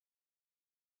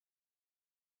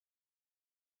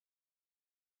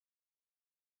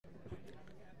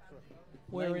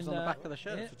Names on the back of the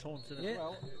shirt for Taunton as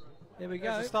well. Here we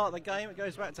go. There's the start of the game. It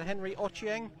goes back to Henry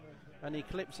Ochieng, and he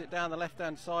clips it down the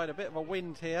left-hand side. A bit of a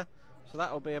wind here, so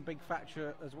that will be a big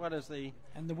factor as well as the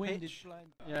wind pitch.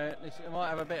 Yeah, it might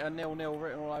have a bit of 0-0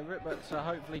 written all over it, but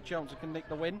hopefully Chelmsford can nick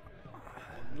the win.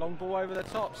 Long ball over the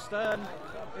top. Stern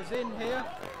is in here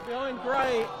behind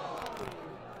Gray.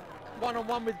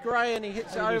 One-on-one with Gray, and he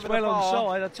hits it over the bar. Well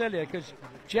onside, I tell you, because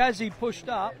Jazzy pushed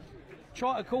up,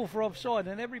 tried to call for offside,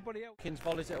 and everybody else. Kins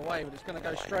volleys it away, but it's going to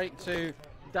go straight to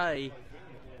Day.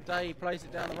 Day plays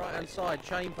it down the right-hand side.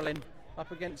 Chamberlain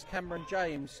up against Cameron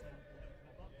James.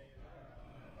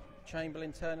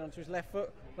 Chamberlain turning onto his left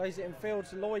foot, plays it in field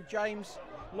to Lloyd James.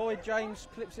 Lloyd James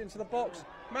clips it into the box.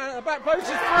 Man at the back post is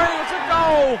through. It's a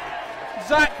goal.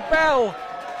 Zach Bell.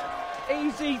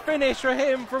 Easy finish for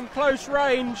him from close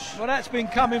range. Well, that's been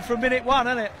coming from minute one,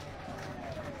 hasn't it?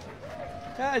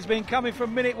 That has been coming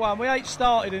from minute one. We ain't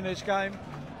started in this game.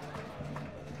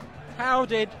 How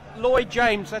did Lloyd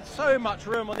James had so much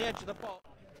room on the edge of the box?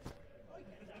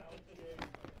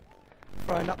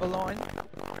 Throwing up the line.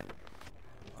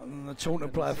 And the Taunton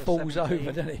player falls over,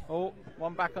 doesn't he? Oh,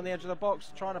 one back on the edge of the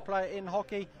box, trying to play it in.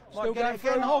 Hockey. Still Might get going it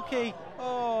again. through. Hockey.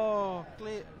 Oh,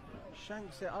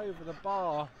 shanks it over the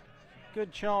bar.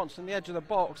 Good chance on the edge of the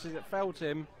box as it fell to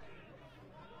him.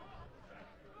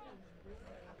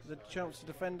 The Chelmsford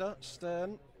defender,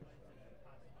 Stern.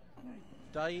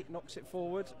 Day knocks it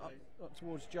forward, up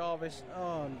towards Jarvis.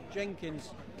 Oh, and Jenkins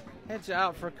heads it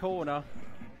out for a corner.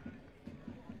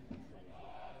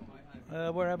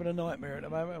 We're having a nightmare at the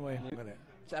moment, aren't we?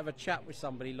 To have a chat with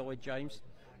somebody, Lloyd James.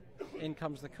 In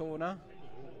comes the corner.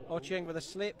 Ochieng with a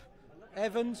slip.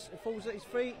 Evans falls at his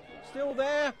feet. Still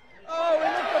there. Oh, he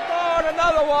hit the bar, and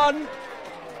another one.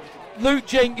 Luke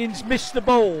Jenkins missed the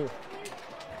ball.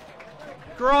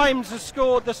 Grimes has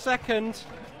scored the second.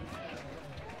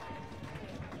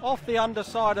 Off the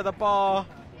underside of the bar.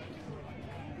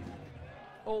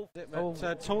 Two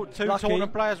Taunton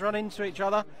players run into each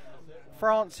other.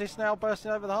 Francis now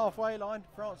bursting over the halfway line.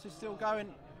 Francis still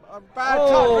going. A bad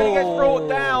touch, but he gets brought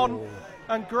down,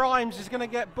 and Grimes is going to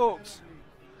get booked.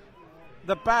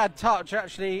 The bad touch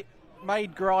actually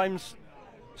made Grimes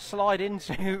slide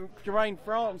into Jermaine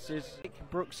Francis.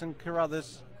 Brooks and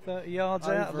Carruthers 30 yards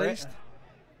out at least.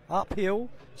 Uphill.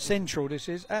 Central, this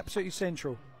is. Absolutely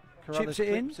central. Carruthers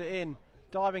chips it in.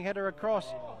 Diving header across.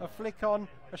 A flick on.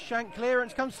 A shank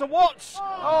clearance comes to Watts.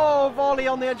 Oh, volley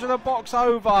on the edge of the box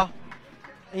over.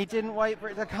 He didn't wait for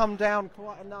it to come down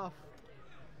quite enough.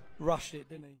 Rushed it,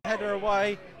 didn't he? Header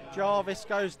away. Jarvis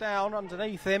goes down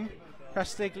underneath him.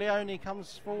 Castiglione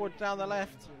comes forward down the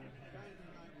left.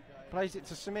 Plays it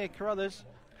to Samir Carruthers.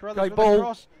 Carruthers with ball. the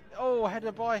cross. Oh,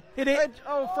 header by. Hit it.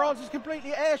 Oh, Francis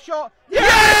completely air shot.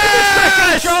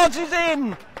 Yes! The second chance is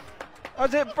in.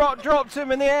 As it dropped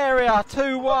him in the area.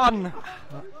 2-1.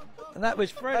 And that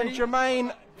was Freddie. And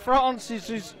Jermaine Francis,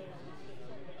 who's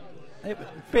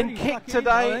been kicked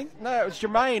today. No, it was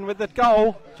Jermaine with the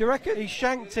goal. Do you reckon? He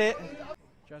shanked it.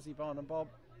 Jazzy Barnum Bob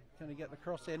going to get the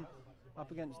cross in. Up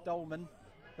against Dolman.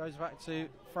 Goes back to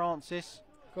Francis.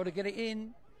 Got to get it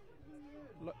in.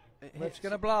 Look, It's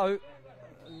going to blow.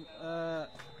 And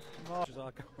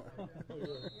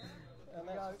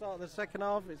let's start the second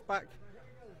half. It's back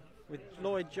with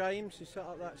Lloyd James, who set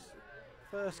up that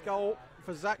first goal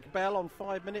for Zach Bell on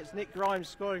 5 minutes. Nick Grimes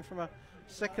scoring from a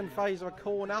second phase of a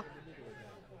corner.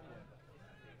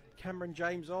 Cameron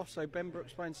James off, so Ben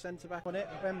Brooks playing centre back on it.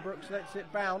 Ben Brooks lets it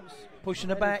bounce. Pushing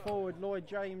it back. Forward, Lloyd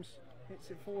James hits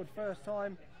it forward first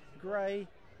time. Gray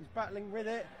is battling with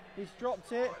it. He's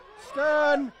dropped it.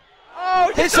 Stern.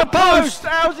 Oh, It's a post!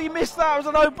 How's he missed that? It was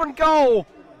an open goal.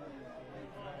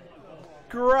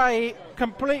 Gray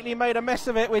completely made a mess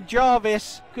of it with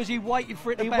Jarvis. Because he waited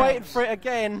for it to He bounce. waited for it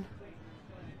again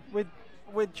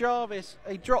with Jarvis.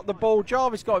 He dropped the ball.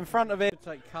 Jarvis got in front of it.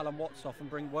 Take Callum Watts off and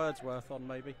bring Wordsworth on,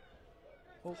 maybe.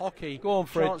 Hockey. Go on,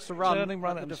 Fred. Chance to run. Turning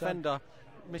run the at him, defender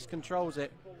miscontrols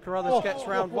it. Carruthers gets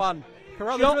round one.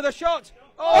 Carruthers Shot. with a shot.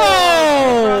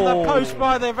 Oh! Around the post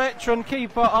by the veteran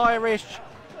keeper, Irish.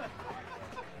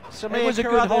 Samir It was a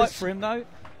good Carruthers. height for him, though.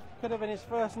 Could have been his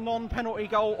first non-penalty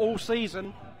goal all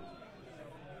season.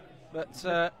 But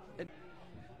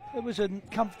It was a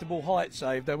comfortable height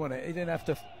save, though, wasn't it? He didn't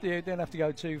have to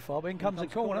go too far. But in comes the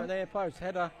corner. There, post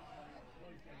header.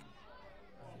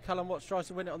 Callum Watts tries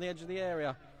to win it on the edge of the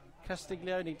area.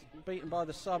 Castiglione beaten by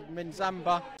the sub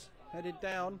Minzamba. Headed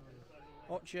down.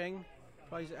 Ochieng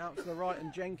plays it out to the right,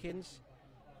 and Jenkins.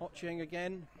 Ochieng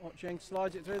again. Ochieng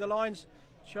slides it through the lines.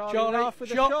 Charlie Ruff with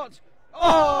shot. a shot.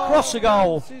 Oh! Cross the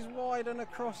goal. This is wide and a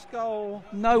cross goal.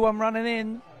 No one running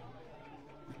in.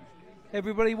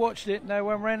 Everybody watched it. No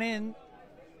one ran in.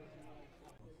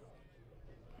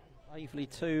 Waverley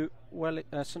 2,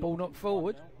 Ball knocked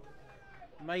forward.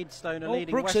 Maidstone are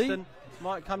leading. Brooksy. Western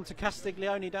might come to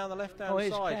Castiglione down the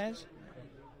left-hand side.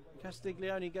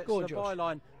 Castiglione gets to the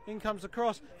byline. In comes the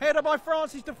cross. Header by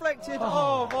Francis, deflected.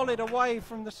 Volleyed away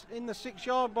from in the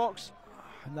 6-yard box.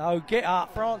 No, get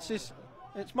up. Francis.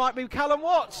 It might be Callum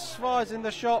Watts fires in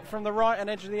the shot from the right-hand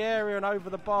edge of the area and over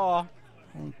the bar.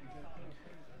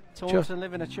 Taunton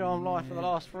living a charmed life for the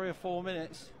last 3 or 4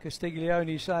 minutes.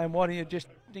 Castiglione saying, why don't you just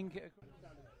dink it?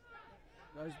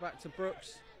 Goes back to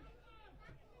Brooks.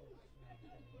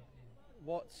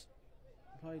 Watts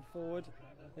played forward.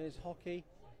 Here's Hockey.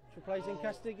 Replacing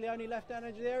Castiglione, left-hand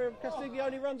edge of the area.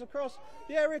 Castiglione runs across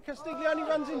the area. Castiglione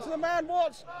runs into the man.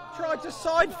 Watts tried to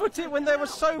side-foot it when there were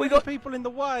so many people in the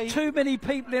way. Too many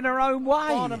people in her own way.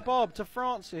 Barn and Bob to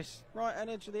Francis, right-hand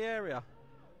edge of the area.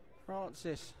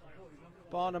 Francis.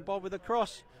 Barn and Bob with a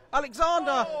cross.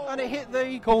 Alexander, and it hit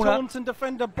the Taunton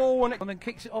defender ball. And then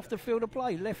kicks it off the field of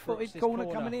play. Left-footed corner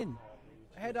coming in.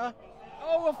 Header.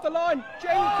 Off the line.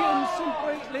 Jenkins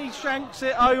completely shanks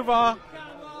it over.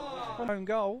 Own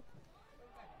goal.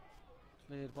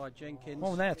 Cleared by Jenkins.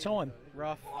 Now time.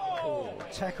 Rough.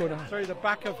 Tackled through the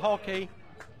back of Hockey.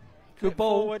 Good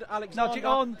ball. Forward. Alexander. Nudge it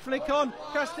on. Flick on.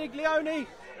 Castiglione.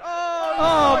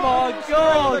 Oh my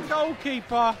God. The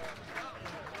goalkeeper.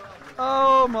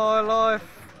 Oh my life.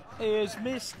 He has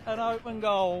missed an open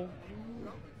goal.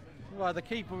 Well, the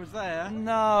keeper was there.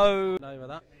 No. Over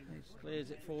that.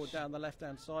 Clears it forward down the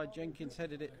left-hand side. Jenkins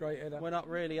headed it. Great header. Went up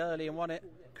really early and won it.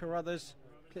 Carruthers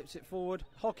clips it forward.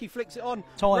 Hockey flicks it on.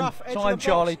 Time. Rough, Time,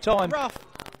 Charlie. Time. Rough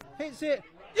hits it.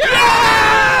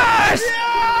 Yes!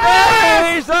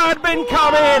 Yes! That had been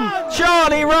coming.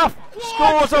 Charlie Rough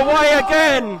scores away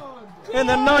again in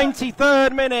the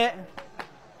 93rd minute.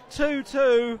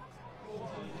 2-2.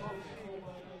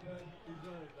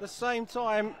 The same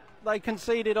time they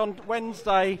conceded on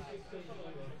Wednesday.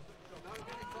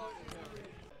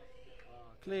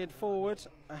 Cleared forward,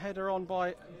 a header on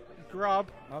by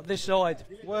Grubb. This side.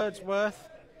 Wordsworth.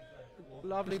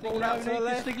 Lovely ball out to the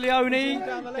left. Castiglione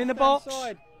in the box.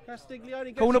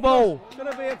 Castiglione gets corner ball. It's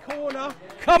going to be a corner.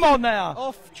 Come on now.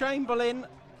 Off Chamberlain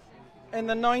in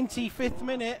the 95th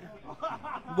minute.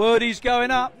 Woody's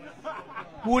going up.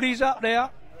 Woody's up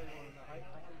there.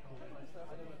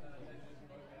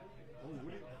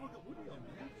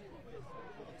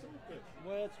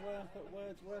 Wordsworth at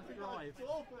Wordsworth Drive.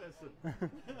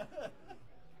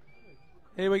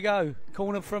 Here we go.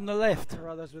 Corner from the left.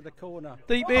 Carruthers with the corner.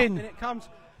 Deep in. And it comes.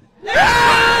 Yeah!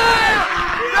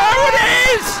 There it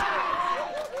is!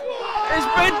 It's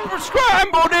been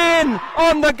scrambled in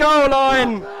on the goal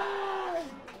line.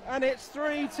 And it's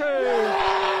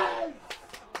 3-2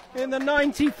 in the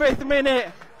 95th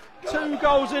minute. 2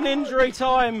 goals in injury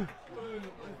time.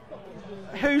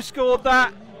 Who scored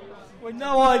that? With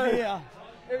no idea.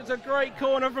 It was a great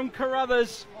corner from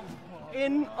Carruthers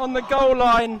in on the goal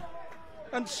line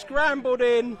and scrambled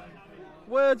in.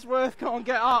 Wordsworth can't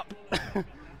get up.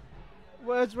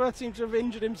 Wordsworth seems to have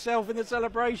injured himself in the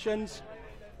celebrations.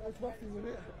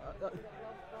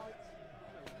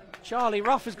 Charlie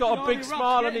Rough has got a big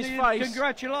smile on his face.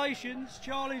 Congratulations,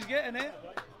 Charlie's getting it.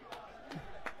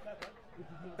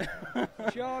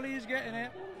 Charlie is getting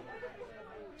it.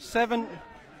 7.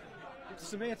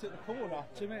 Samir took the corner.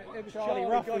 Charlie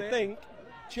Rough, I think.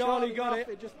 Charlie got it.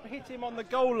 It just hit him on the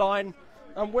goal line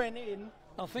and went in.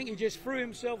 I think he just threw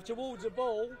himself towards the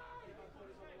ball.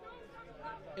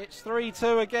 It's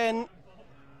 3-2 again.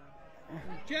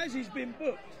 Jazzy's been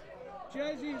booked.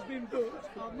 Jazzy's been booked.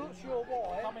 I'm not sure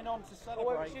why. Coming on to celebrate.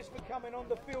 Or it's just for coming on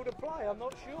the field of play. I'm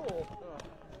not sure.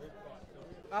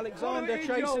 Alexander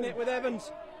chasing it with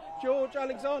Evans. George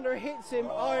Alexander hits him.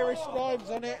 Irish dives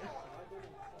on it.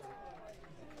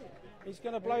 He's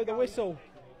going to blow the whistle.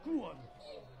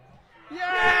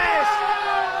 Yes!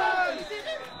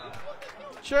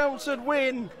 Chelmsford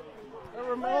win. A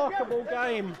remarkable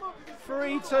game.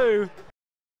 3-2.